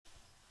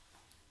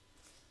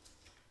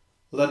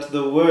Let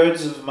the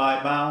words of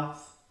my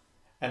mouth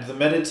and the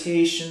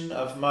meditation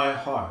of my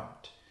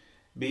heart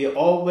be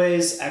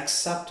always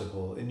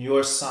acceptable in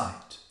your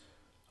sight,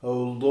 O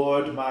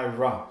Lord, my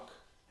rock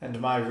and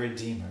my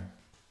redeemer.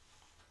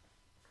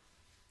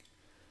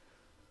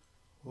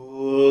 O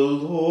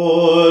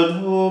Lord,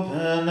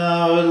 open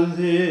our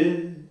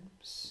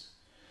lips,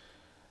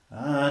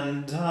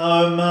 and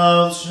our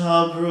mouth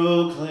shall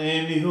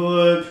proclaim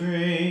your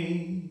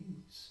praise.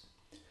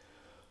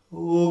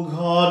 O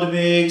God,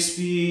 make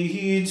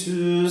speed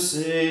to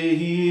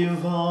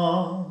save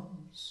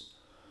us.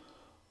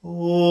 O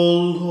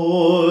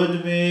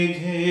Lord, make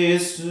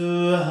haste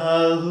to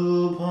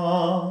help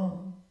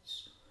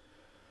us.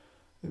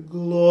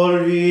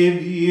 Glory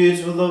be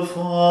to the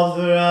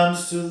Father, and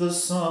to the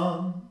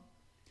Son,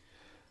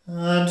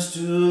 and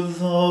to the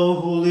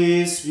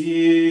Holy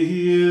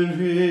Spirit,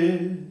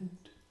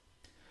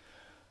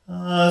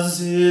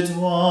 as it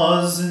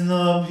was in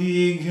the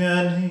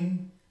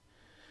beginning,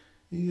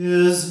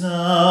 is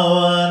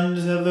now, and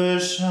ever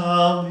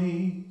shall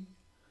be,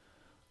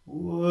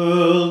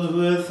 world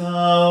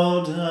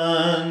without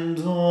end.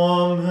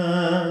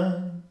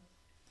 Amen.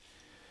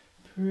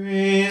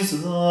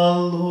 Praise the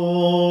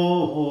Lord.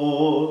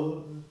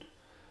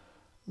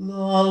 The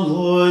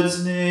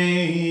Lord's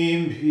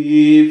name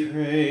be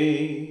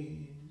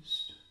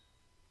praised.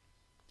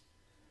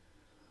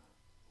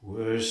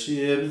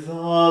 Worship the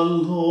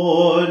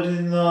Lord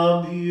in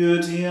the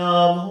beauty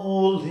of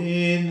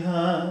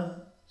holiness.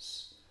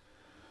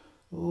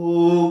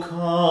 O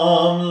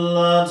come,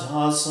 let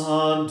us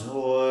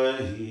adore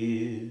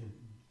him.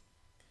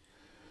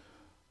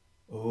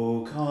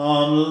 O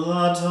come,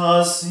 let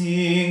us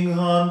sing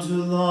unto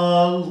the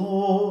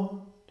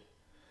Lord.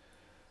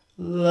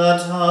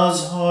 Let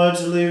us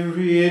heartily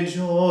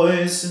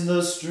rejoice in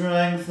the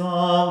strength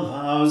of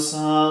our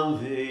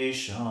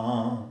salvation.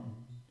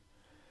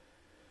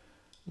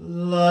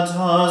 Let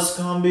us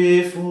come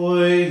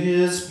before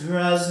his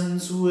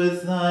presence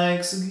with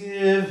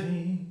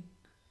thanksgiving,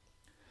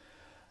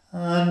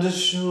 and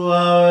show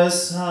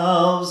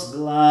ourselves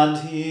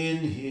glad in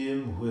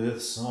him with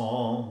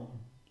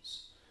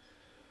psalms.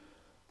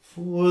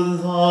 For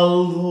the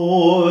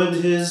Lord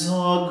is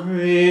a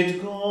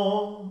great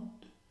God,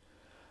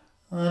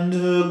 and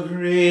a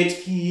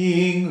great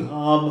King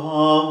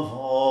above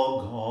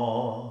all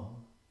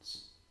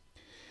gods.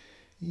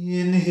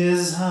 In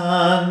his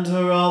hand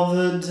are all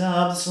the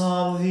depths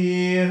of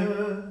the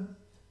earth,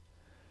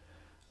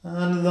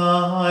 and the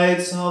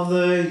heights of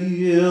the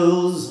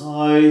hills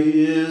are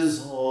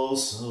his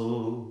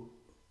also.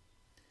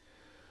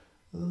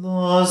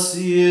 The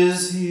sea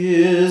is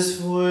his,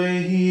 for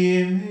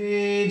he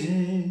made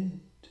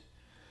it,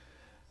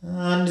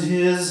 and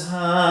his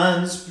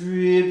hands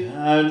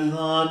prepared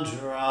the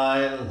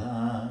dry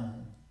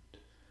land.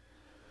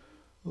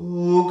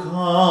 O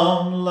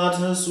come, let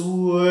us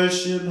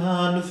worship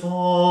and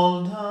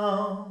fall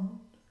down,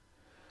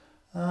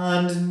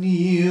 and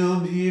kneel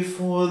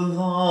before the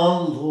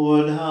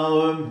Lord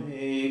our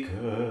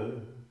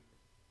Maker.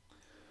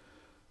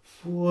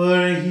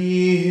 For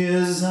he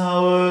is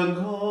our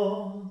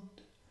God,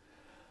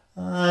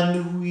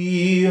 and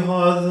we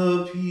are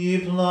the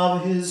people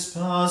of his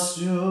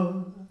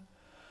pasture,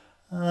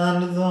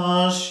 and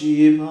the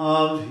sheep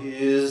of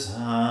his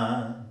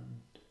hand.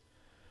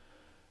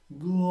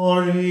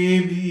 Glory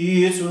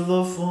be to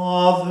the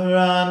Father,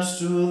 and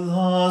to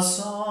the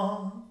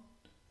Son,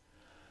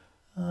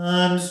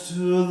 and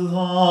to the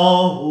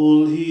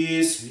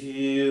Holy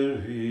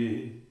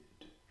Spirit,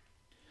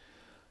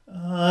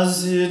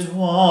 as it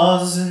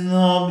was in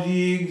the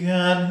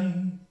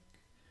beginning,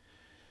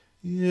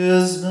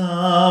 is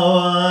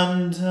now,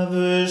 and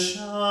ever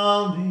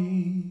shall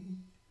be,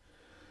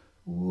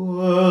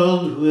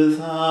 world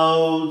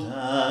without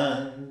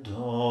end.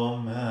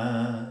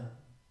 Amen.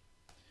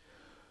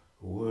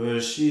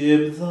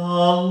 Worship the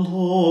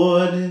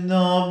Lord in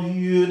the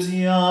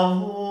beauty of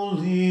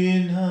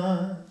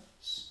holiness.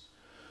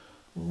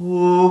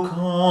 O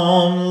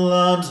come,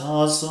 let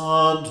us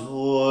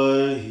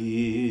adore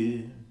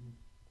him.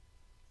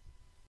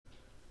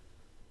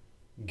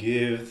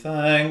 Give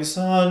thanks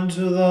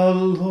unto the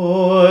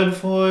Lord,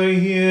 for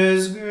he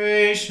is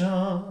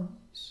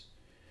gracious.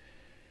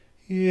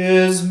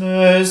 His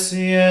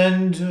mercy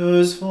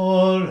endures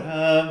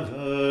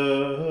forever.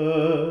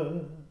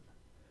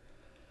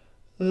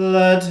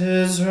 Let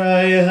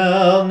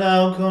Israel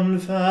now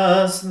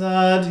confess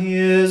that he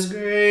is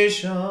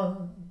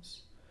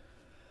gracious,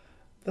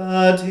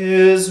 that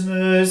his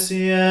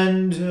mercy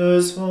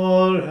endures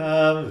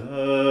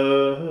forever.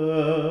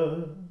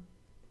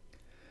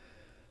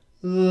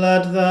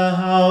 Let the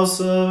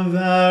house of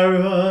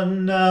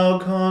Aaron now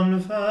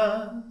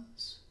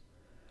confess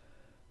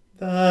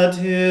that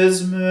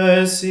his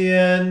mercy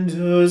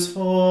endures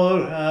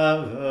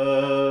forever.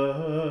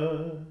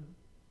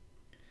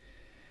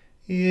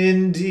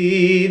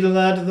 Indeed,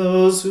 let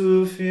those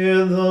who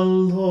fear the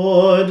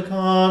Lord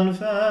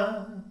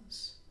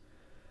confess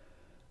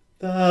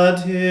that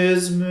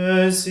his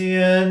mercy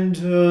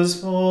endures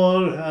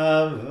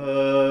forever.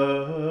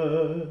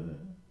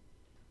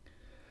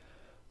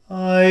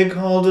 I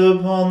called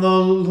upon the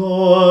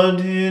Lord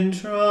in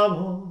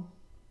trouble,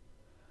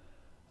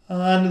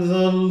 and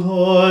the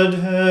Lord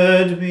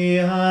heard me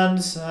and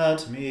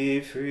set me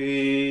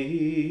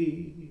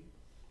free.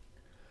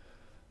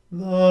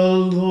 The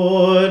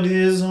Lord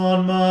is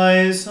on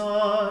my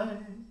side.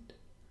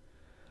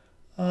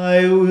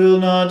 I will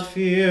not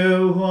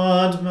fear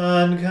what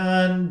man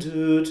can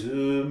do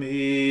to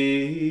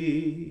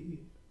me.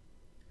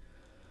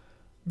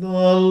 The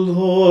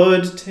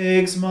Lord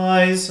takes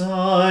my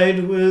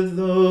side with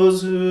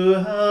those who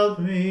help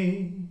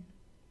me.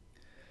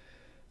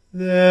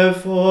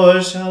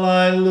 Therefore shall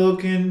I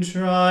look in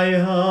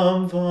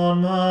triumph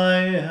on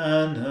my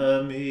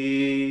enemies.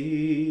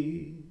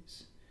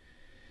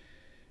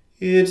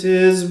 It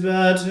is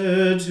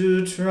better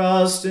to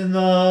trust in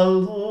the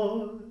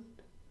Lord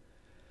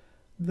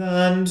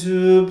than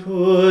to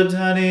put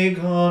any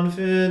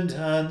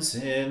confidence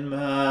in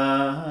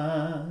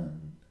man.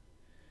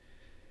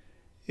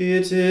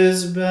 It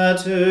is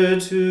better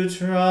to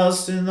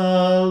trust in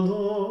the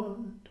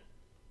Lord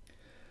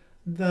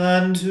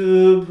than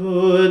to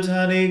put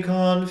any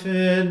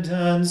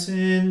confidence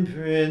in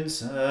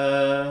princes.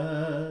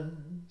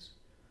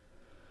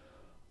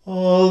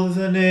 All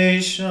the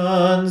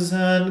nations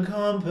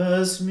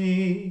encompass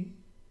me,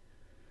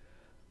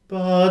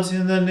 but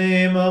in the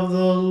name of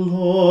the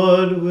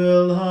Lord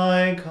will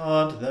I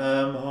cut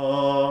them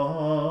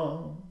off.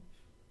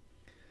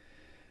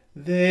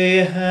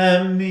 They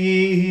hem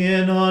me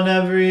in on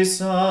every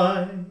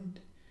side.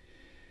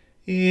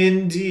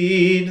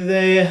 Indeed,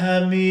 they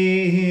hem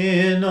me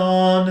in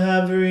on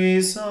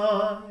every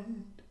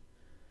side.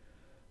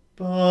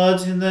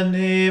 But in the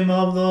name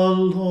of the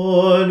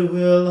Lord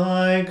will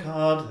I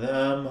cut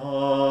them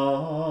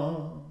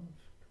off.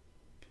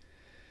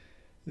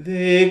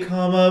 They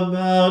come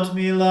about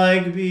me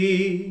like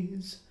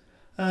bees,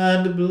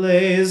 and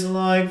blaze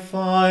like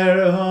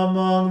fire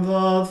among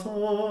the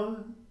thorns.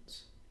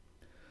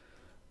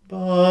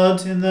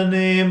 But in the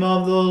name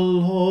of the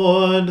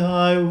Lord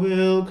I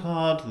will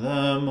cut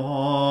them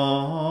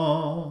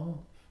off.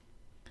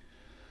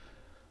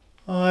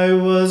 I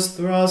was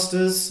thrust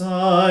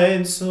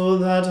aside so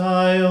that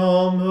I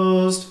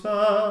almost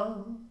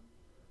fell,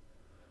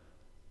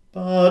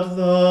 but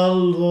the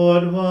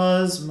Lord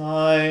was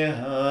my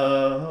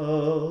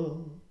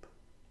help.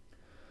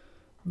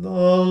 The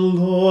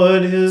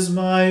Lord is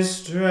my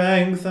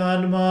strength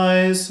and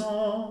my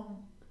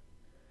song,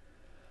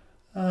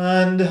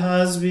 and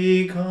has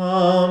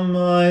become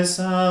my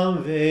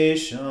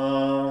salvation.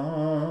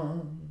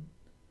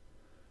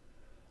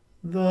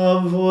 The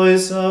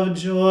voice of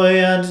joy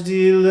and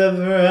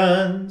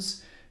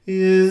deliverance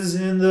is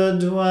in the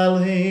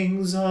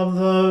dwellings of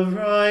the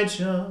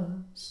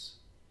righteous.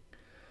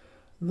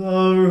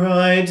 The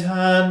right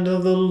hand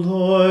of the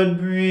Lord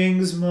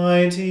brings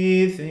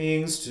mighty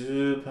things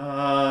to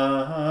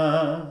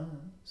pass.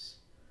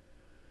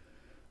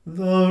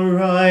 The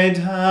right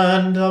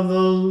hand of the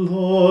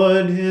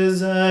Lord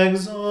is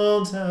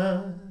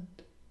exalted.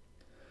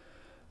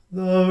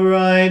 The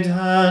right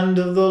hand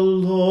of the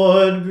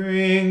Lord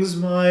brings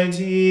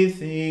mighty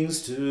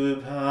things to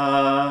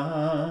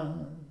pass.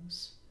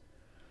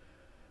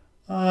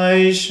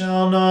 I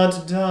shall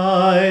not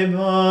die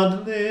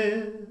but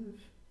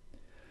live,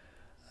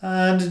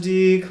 and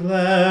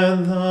declare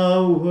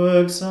the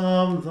works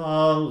of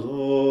the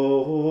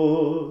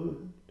Lord.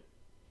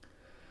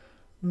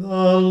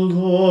 The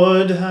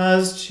Lord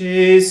has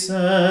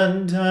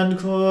chastened and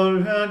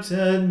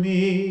corrected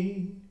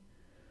me,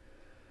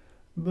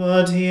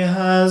 but he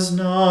has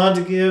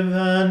not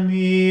given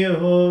me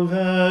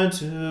over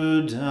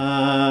to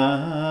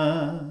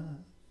death.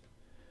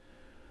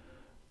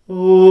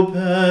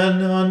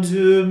 Open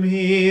unto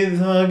me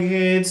the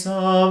gates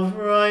of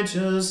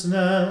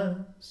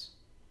righteousness,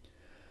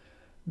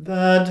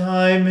 that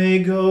I may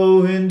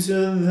go into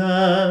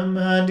them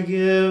and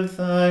give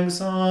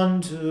thanks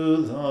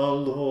unto the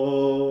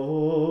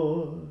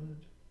Lord.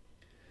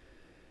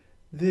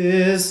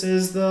 This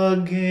is the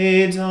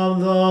gate of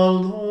the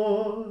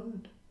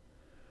Lord.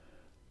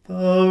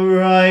 The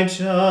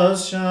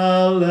righteous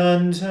shall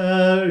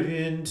enter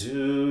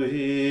into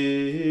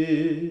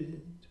it.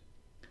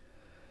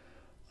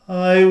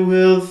 I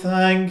will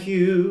thank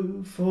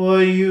you,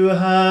 for you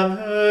have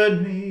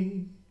heard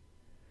me,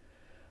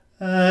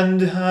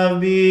 and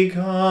have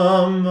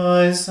become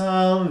my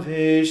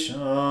salvation.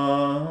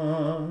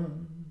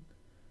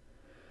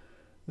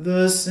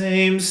 The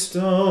same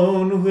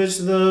stone which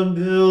the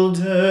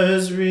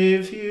builders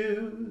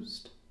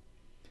refused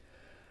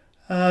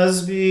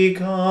has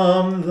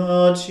become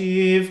the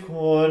chief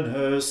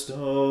cornerstone.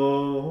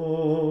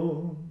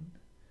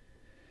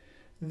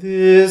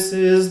 This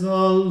is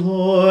the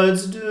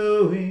Lord's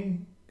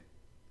doing,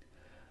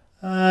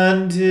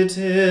 and it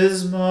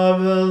is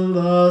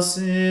marvelous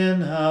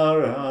in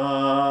our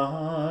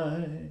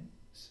eyes.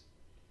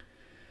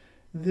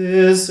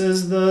 This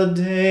is the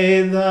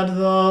day that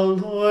the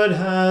Lord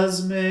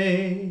has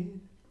made.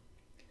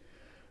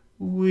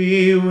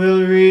 We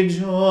will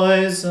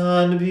rejoice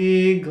and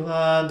be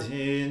glad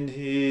in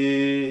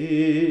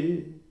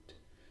it.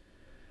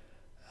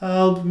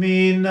 Help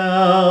me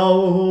now,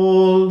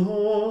 O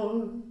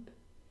Lord.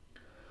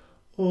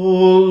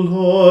 O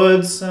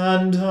Lord,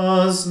 send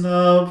us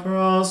now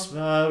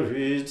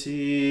prosperity.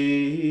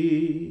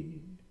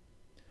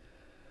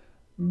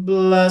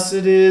 Blessed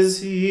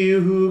is he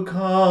who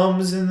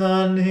comes in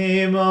the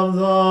name of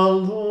the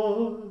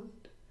Lord.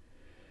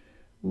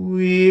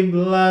 We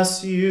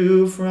bless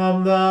you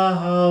from the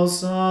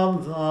house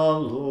of the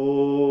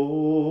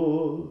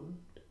Lord.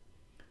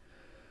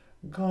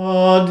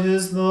 God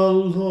is the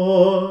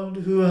Lord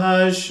who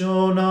has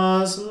shown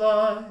us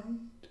light.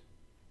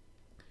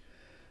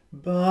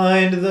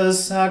 Bind the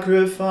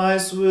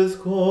sacrifice with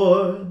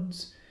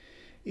cords,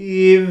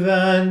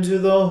 even to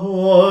the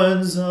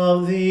horns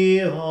of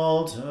the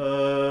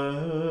altar.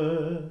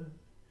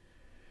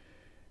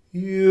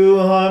 You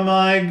are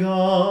my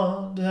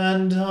God,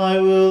 and I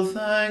will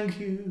thank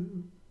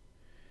you.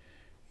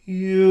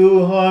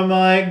 You are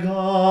my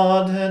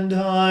God, and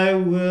I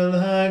will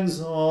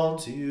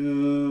exalt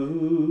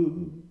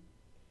you.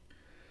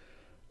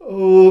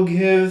 O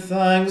give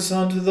thanks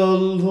unto the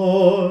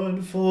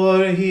Lord,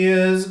 for he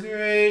is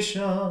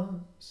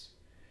gracious.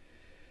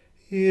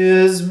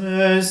 His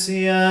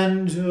mercy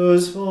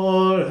endures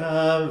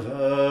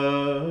forever.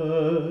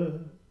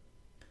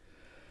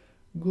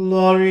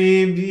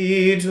 Glory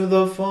be to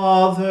the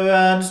Father,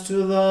 and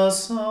to the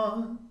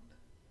Son,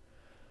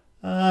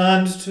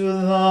 and to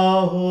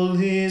the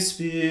Holy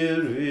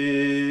Spirit,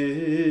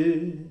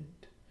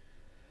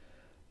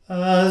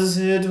 as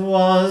it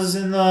was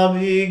in the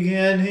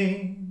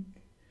beginning,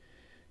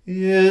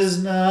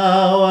 is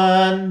now,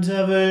 and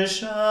ever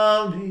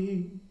shall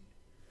be,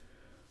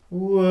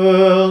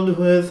 world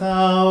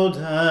without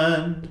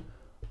end.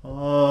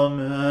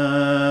 Amen.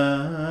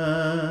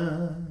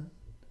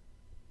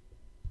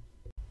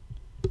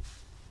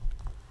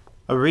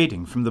 A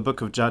reading from the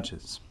book of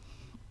Judges.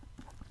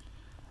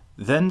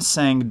 Then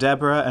sang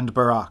Deborah and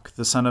Barak,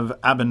 the son of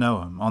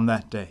Abinoam, on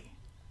that day,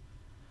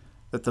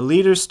 that the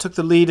leaders took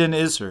the lead in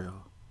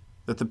Israel,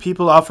 that the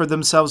people offered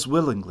themselves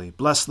willingly.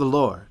 Bless the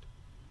Lord.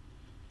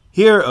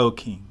 Hear, O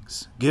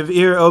kings, give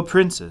ear, O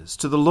princes,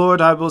 to the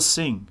Lord I will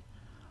sing.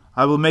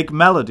 I will make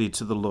melody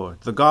to the Lord,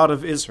 the God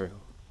of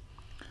Israel.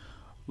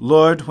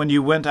 Lord, when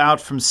you went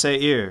out from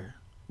Seir,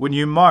 when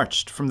you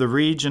marched from the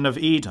region of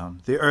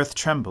Edom, the earth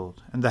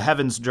trembled, and the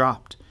heavens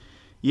dropped.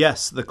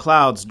 Yes, the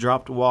clouds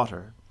dropped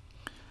water.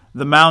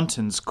 The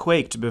mountains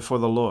quaked before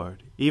the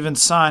Lord, even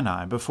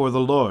Sinai before the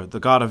Lord, the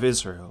God of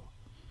Israel.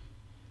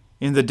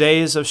 In the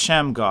days of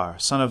Shamgar,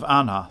 son of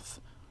Anath,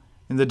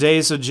 in the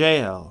days of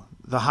Jael,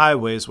 the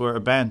highways were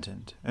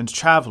abandoned, and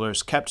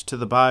travelers kept to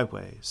the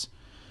byways.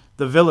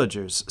 The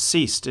villagers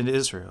ceased in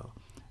Israel.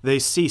 They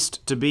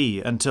ceased to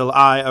be until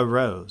I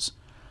arose.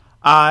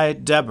 I,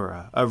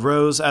 Deborah,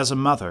 arose as a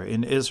mother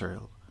in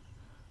Israel.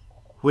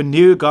 When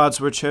new gods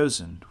were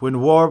chosen,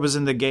 when war was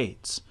in the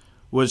gates,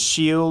 was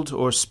shield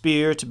or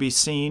spear to be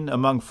seen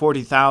among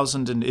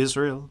 40,000 in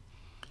Israel?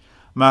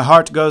 My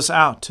heart goes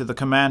out to the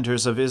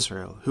commanders of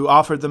Israel, who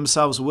offered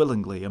themselves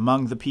willingly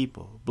among the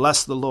people.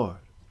 Bless the Lord.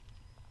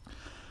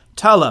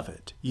 Tell of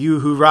it,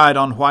 you who ride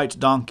on white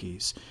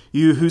donkeys,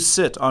 you who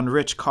sit on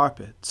rich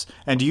carpets,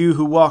 and you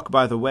who walk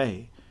by the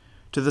way.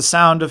 To the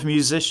sound of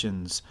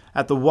musicians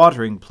at the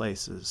watering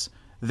places,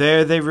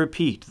 there they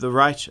repeat the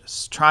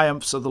righteous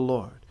triumphs of the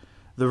Lord,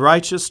 the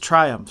righteous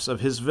triumphs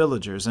of his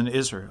villagers in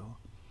Israel.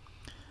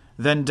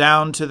 Then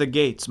down to the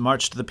gates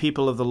marched the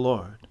people of the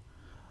Lord.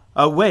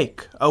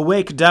 Awake,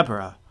 awake,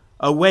 Deborah!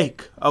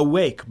 Awake,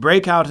 awake,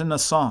 break out in a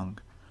song.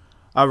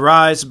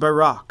 Arise,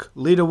 Barak,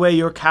 lead away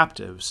your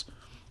captives,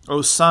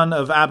 O son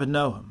of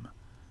Abinoam.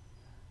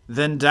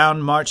 Then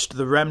down marched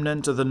the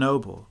remnant of the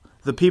noble.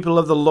 The people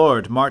of the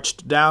Lord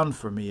marched down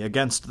for me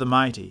against the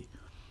mighty.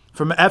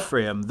 From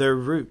Ephraim, their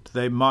root,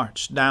 they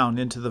marched down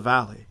into the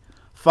valley,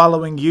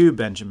 following you,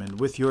 Benjamin,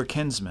 with your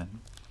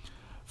kinsmen.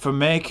 From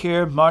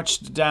Machir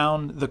marched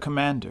down the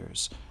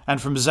commanders,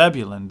 and from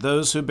Zebulun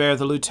those who bear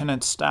the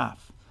lieutenant's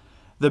staff.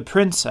 The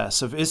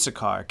princess of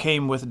Issachar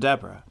came with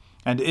Deborah,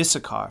 and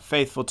Issachar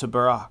faithful to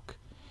Barak.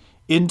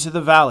 Into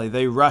the valley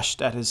they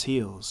rushed at his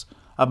heels.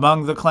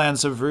 Among the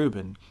clans of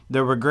Reuben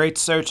there were great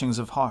searchings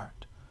of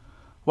heart.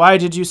 Why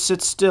did you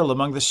sit still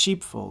among the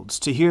sheepfolds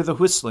to hear the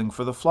whistling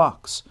for the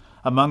flocks?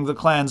 Among the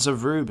clans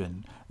of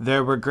Reuben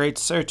there were great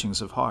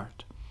searchings of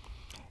heart.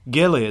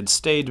 Gilead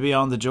stayed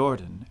beyond the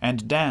Jordan,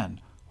 and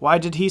Dan, why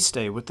did he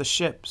stay with the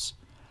ships?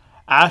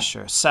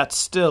 Asher sat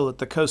still at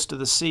the coast of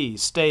the sea,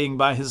 staying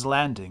by his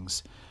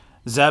landings.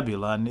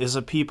 Zebulun is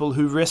a people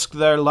who risk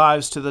their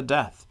lives to the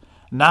death.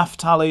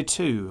 Naphtali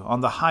too,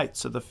 on the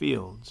heights of the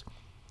fields.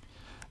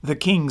 The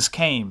kings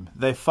came,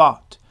 they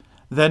fought.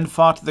 Then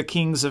fought the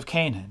kings of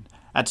Canaan,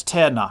 at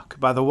Taanach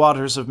by the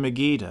waters of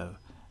Megiddo.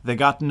 They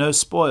got no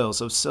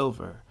spoils of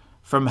silver.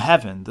 From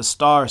heaven the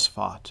stars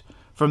fought.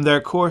 From their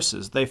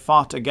courses they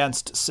fought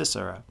against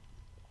Sisera.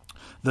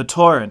 The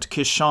torrent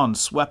Kishon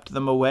swept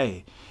them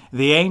away.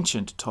 The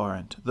ancient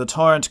torrent, the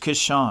torrent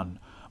Kishon,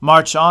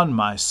 march on,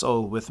 my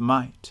soul, with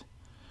might.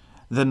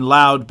 Then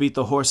loud beat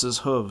the horse's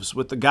hoofs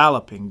with the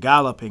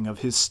galloping of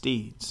his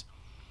steeds.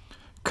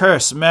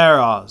 Curse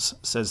Meroz,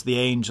 says the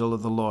angel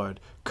of the Lord.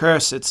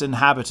 Curse its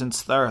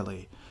inhabitants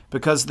thoroughly,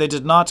 because they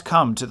did not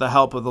come to the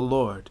help of the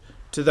Lord,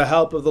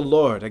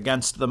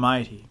 against the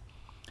mighty.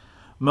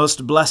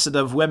 Most blessed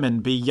of women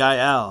be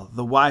Yael,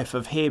 the wife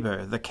of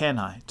Heber the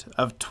Kenite,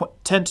 of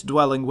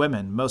tent-dwelling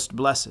women most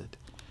blessed.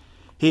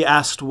 He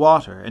asked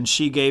water, and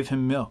she gave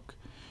him milk.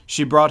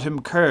 She brought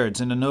him curds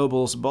in a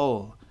noble's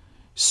bowl.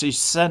 She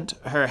sent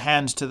her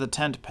hand to the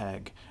tent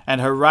peg,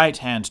 and her right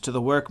hand to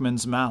the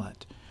workman's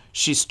mallet.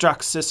 She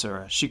struck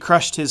Sisera, she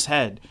crushed his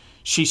head,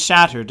 she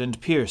shattered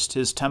and pierced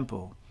his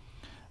temple.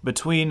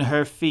 Between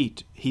her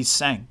feet he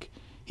sank,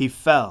 he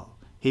fell,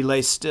 he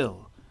lay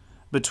still.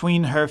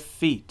 Between her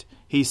feet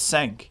he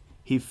sank,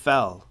 he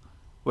fell.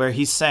 Where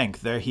he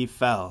sank, there he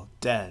fell,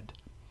 dead.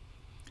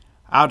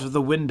 Out of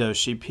the window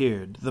she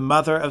peered. The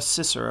mother of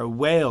Sisera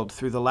wailed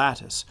through the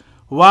lattice.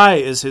 Why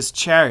is his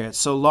chariot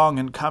so long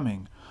in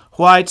coming?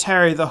 Why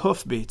tarry the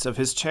hoofbeats of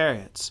his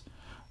chariots?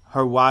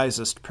 Her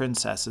wisest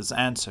princesses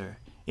answer.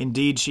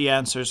 Indeed, she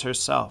answers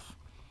herself.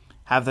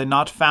 Have they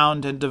not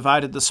found and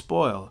divided the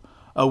spoil?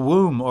 A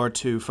womb or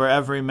two for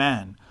every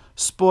man.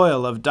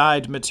 Spoil of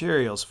dyed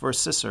materials for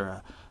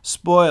Sisera.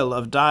 Spoil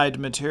of dyed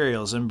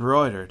materials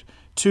embroidered.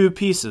 2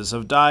 pieces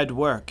of dyed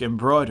work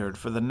embroidered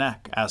for the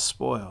neck as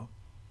spoil.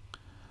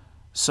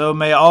 So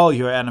may all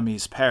your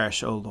enemies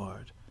perish, O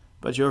Lord,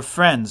 but your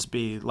friends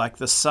be like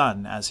the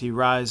sun as he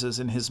rises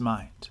in his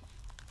might.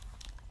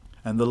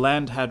 And the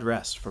land had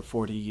rest for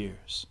 40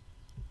 years.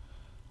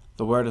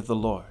 The word of the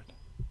Lord.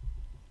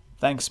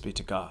 Thanks be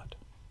to God.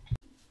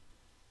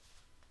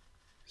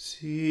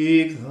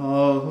 Seek the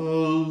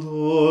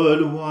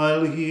Lord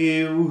while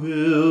he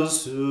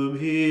wills to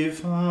be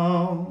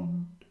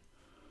found.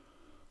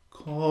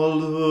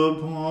 Call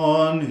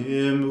upon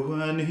him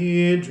when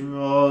he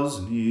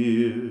draws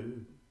near.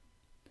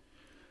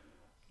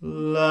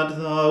 Let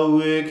the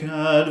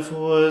wicked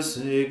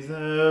forsake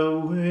their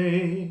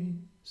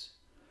ways,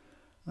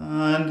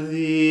 and the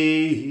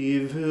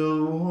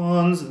evil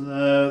ones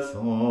their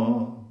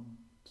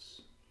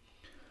thoughts.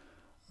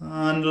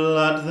 And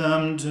let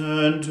them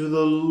turn to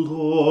the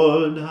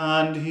Lord,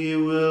 and he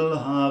will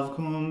have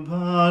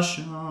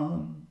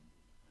compassion.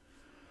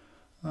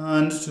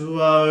 And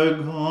to our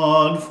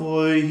God,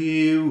 for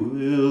he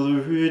will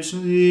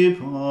richly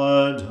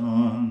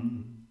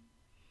pardon.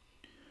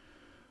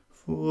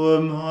 For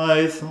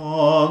my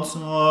thoughts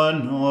are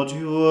not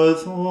your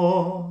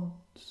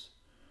thoughts,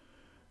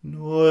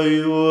 nor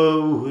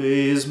your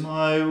ways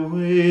my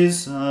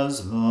ways,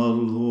 says the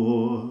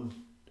Lord.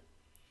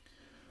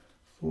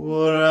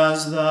 For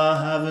as the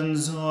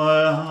heavens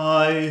are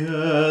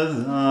higher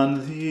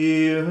than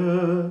the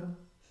earth,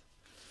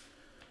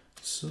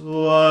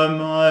 so are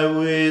my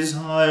ways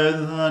higher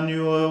than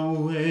your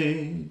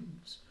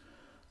ways,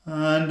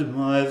 and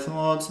my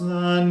thoughts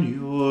than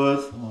your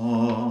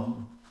thoughts.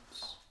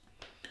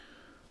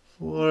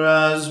 For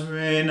as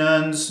rain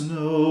and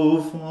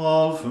snow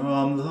fall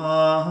from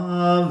the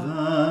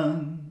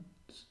heavens,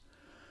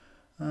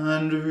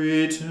 and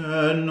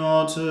return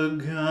not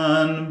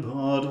again,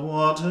 but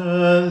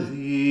water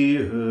the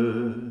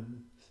earth,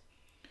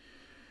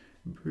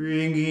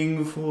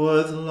 bringing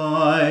forth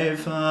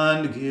life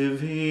and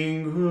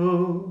giving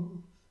growth,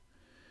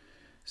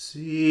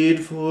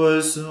 seed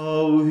for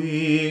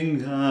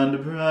sowing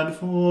and bread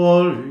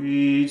for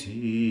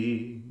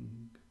eating.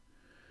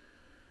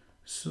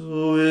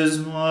 So is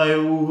my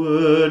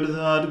word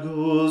that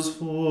goes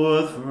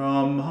forth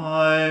from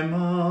my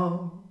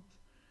mouth.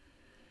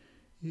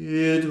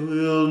 It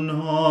will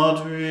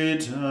not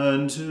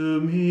return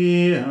to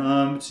me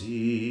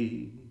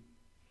empty,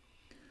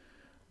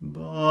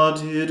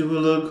 but it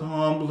will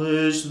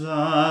accomplish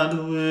that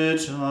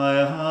which I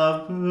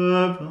have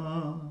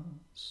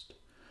purposed,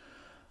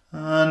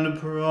 and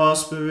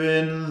prosper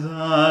in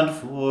that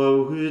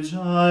for which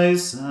I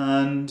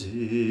sent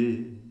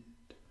it.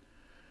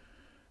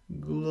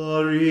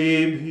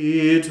 Glory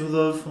be to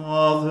the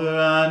Father,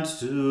 and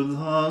to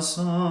the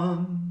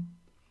Son,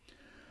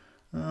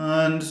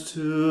 and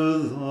to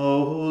the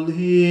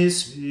Holy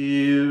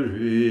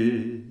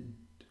Spirit,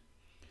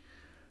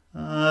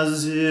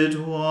 as it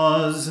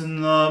was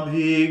in the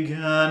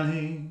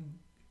beginning,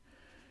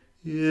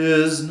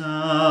 is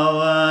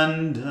now,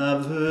 and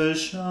ever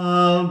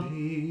shall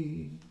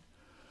be,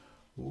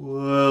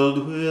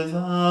 world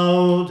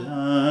without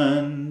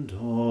end.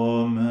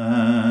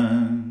 Amen.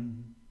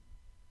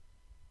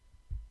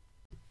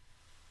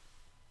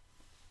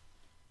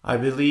 I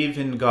believe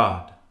in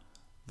God,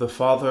 the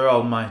Father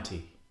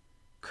Almighty,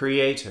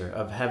 Creator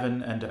of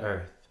heaven and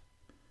earth.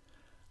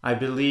 I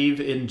believe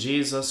in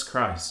Jesus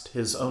Christ,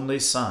 his only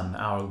Son,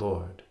 our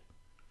Lord.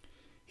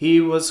 He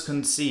was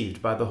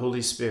conceived by the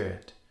Holy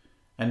Spirit,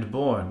 and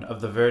born of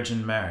the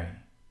Virgin Mary.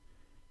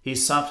 He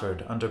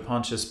suffered under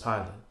Pontius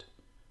Pilate,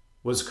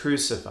 was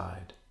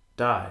crucified,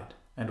 died,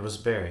 and was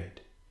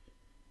buried.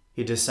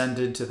 He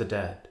descended to the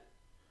dead.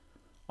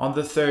 On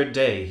the 3rd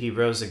day he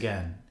rose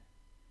again.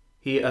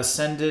 He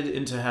ascended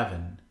into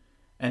heaven,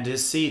 and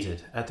is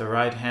seated at the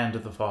right hand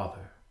of the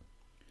Father.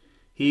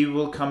 He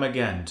will come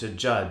again to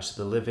judge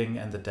the living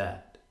and the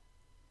dead.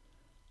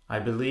 I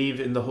believe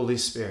in the Holy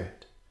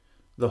Spirit,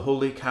 the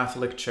Holy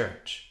Catholic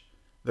Church,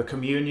 the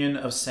communion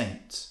of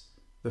saints,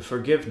 the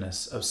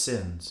forgiveness of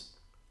sins,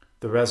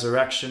 the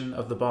resurrection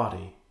of the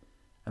body,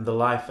 and the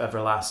life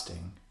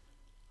everlasting.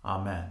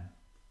 Amen.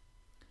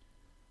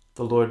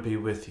 The Lord be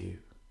with you.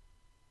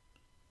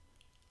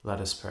 Let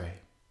us pray.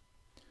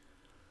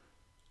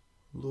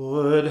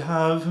 Lord,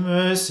 have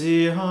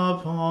mercy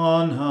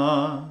upon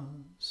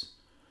us.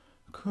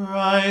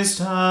 Christ,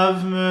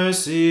 have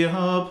mercy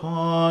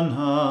upon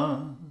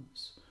us.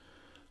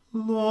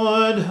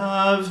 Lord,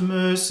 have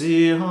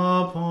mercy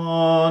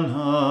upon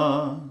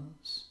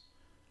us.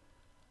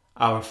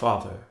 Our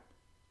Father,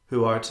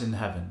 who art in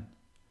heaven,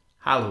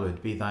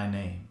 hallowed be thy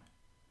name.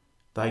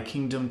 Thy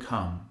kingdom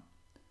come,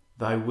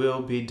 thy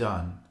will be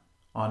done,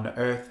 on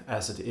earth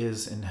as it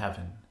is in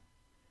heaven.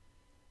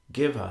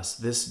 Give us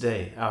this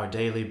day our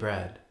daily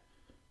bread,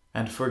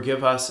 and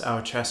forgive us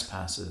our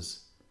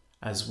trespasses,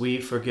 as we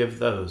forgive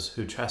those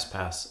who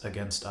trespass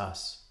against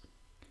us.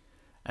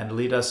 And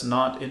lead us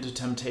not into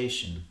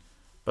temptation,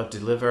 but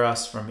deliver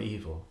us from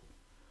evil.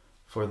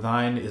 For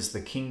thine is the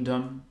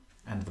kingdom,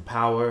 and the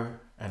power,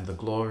 and the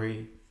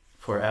glory,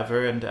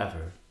 forever and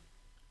ever.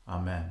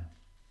 Amen.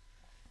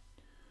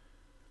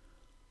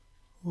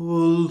 O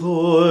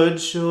Lord,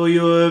 show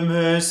your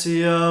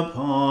mercy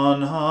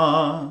upon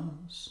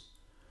us,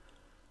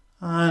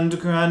 and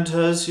grant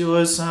us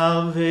your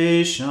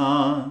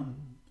salvation.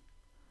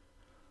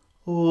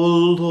 O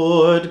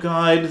Lord,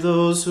 guide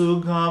those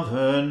who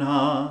govern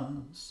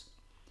us,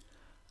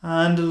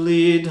 and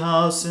lead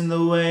us in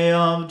the way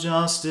of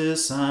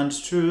justice and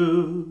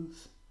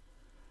truth.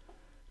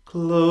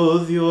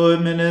 Clothe your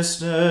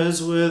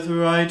ministers with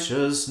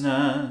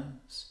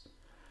righteousness,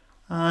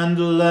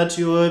 and let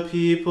your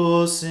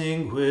people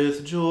sing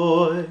with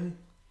joy.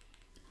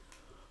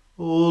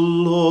 O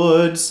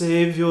Lord,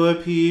 save your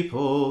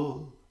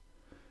people,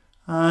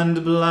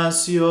 and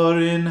bless your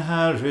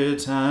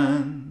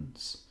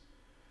inheritance.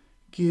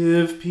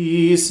 Give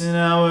peace in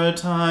our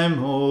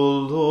time, O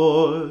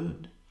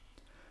Lord,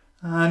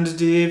 and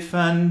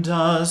defend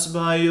us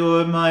by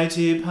your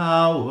mighty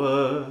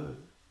power.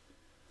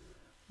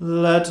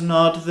 Let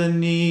not the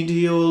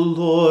needy, O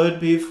Lord,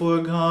 be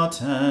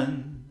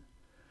forgotten,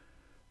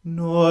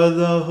 nor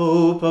the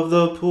hope of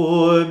the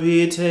poor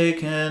be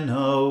taken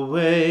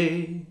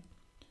away.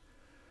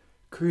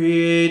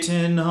 Create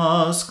in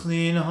us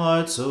clean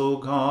hearts, O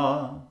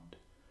God,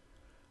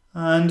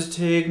 and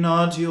take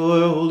not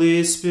your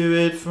Holy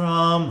Spirit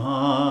from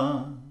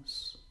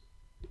us.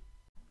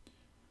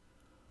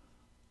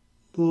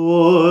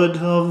 Lord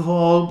of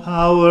all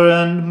power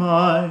and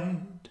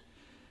might,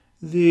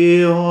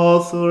 the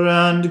author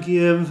and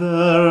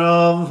giver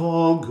of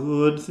all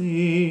good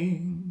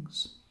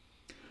things,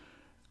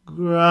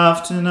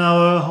 graft in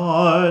our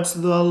hearts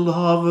the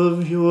love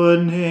of your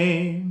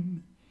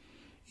name,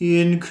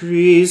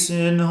 increase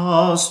in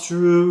us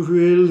true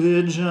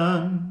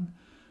religion,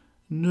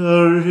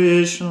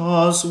 nourish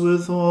us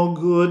with all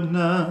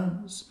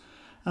goodness,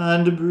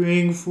 and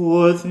bring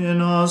forth in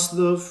us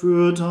the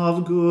fruit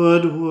of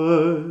good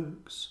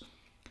works.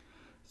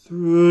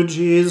 Through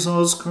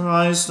Jesus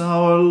Christ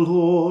our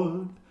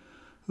Lord,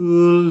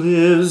 who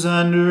lives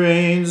and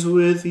reigns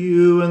with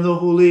you in the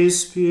Holy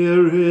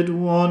Spirit,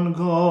 one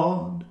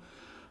God,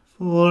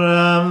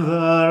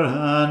 forever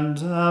and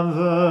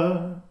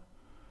ever.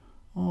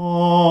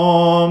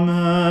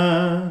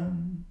 Amen.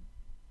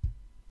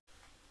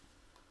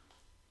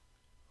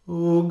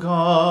 O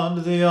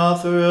God, the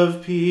author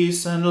of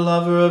peace and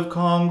lover of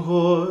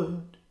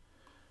concord,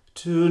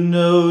 to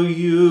know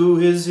you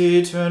is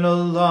eternal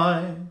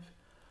life,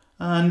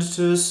 and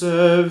to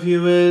serve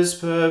you is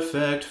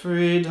perfect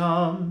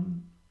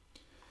freedom.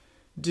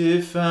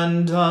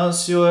 Defend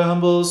us, your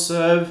humble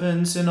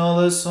servants, in all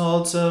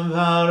assaults of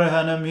our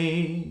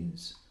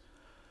enemies,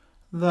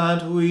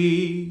 that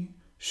we,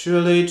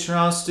 surely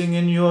trusting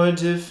in your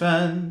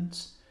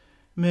defense,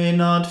 may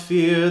not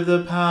fear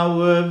the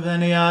power of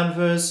any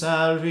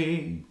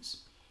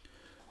adversaries.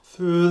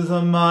 Through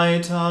the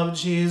might of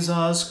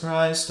Jesus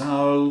Christ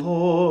our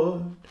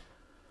Lord.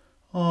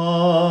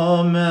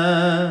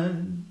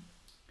 Amen.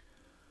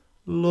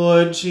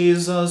 Lord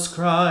Jesus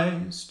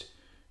Christ,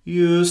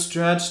 you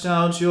stretched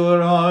out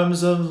your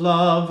arms of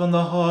love on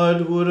the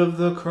hard wood of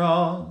the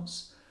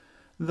cross,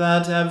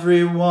 that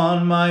every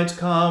one might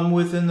come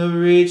within the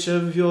reach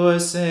of your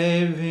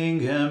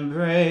saving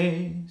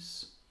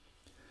embrace.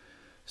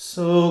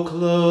 So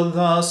clothe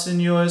us in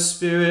your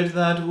Spirit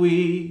that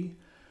we,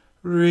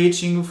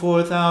 reaching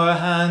forth our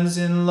hands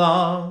in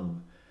love,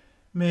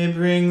 may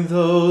bring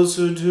those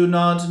who do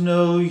not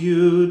know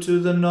you to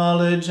the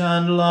knowledge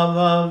and love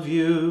of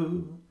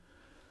you,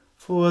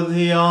 for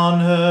the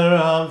honor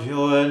of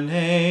your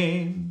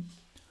name.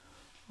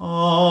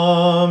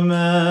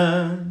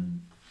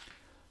 Amen.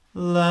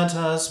 Let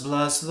us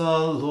bless the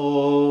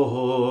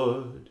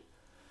Lord.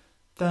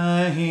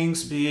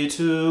 Thanks be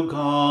to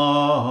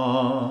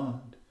God.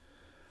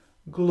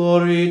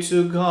 Glory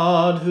to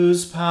God,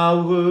 whose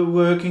power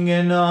working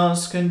in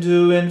us can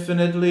do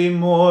infinitely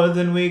more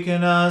than we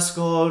can ask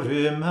or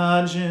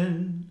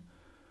imagine.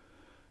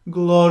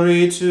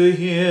 Glory to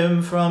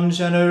him from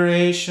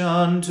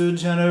generation to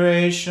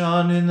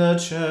generation in the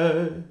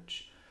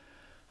church,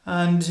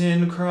 and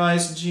in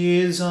Christ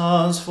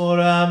Jesus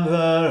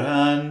forever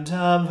and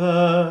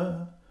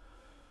ever.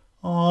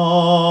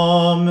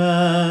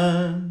 Amen.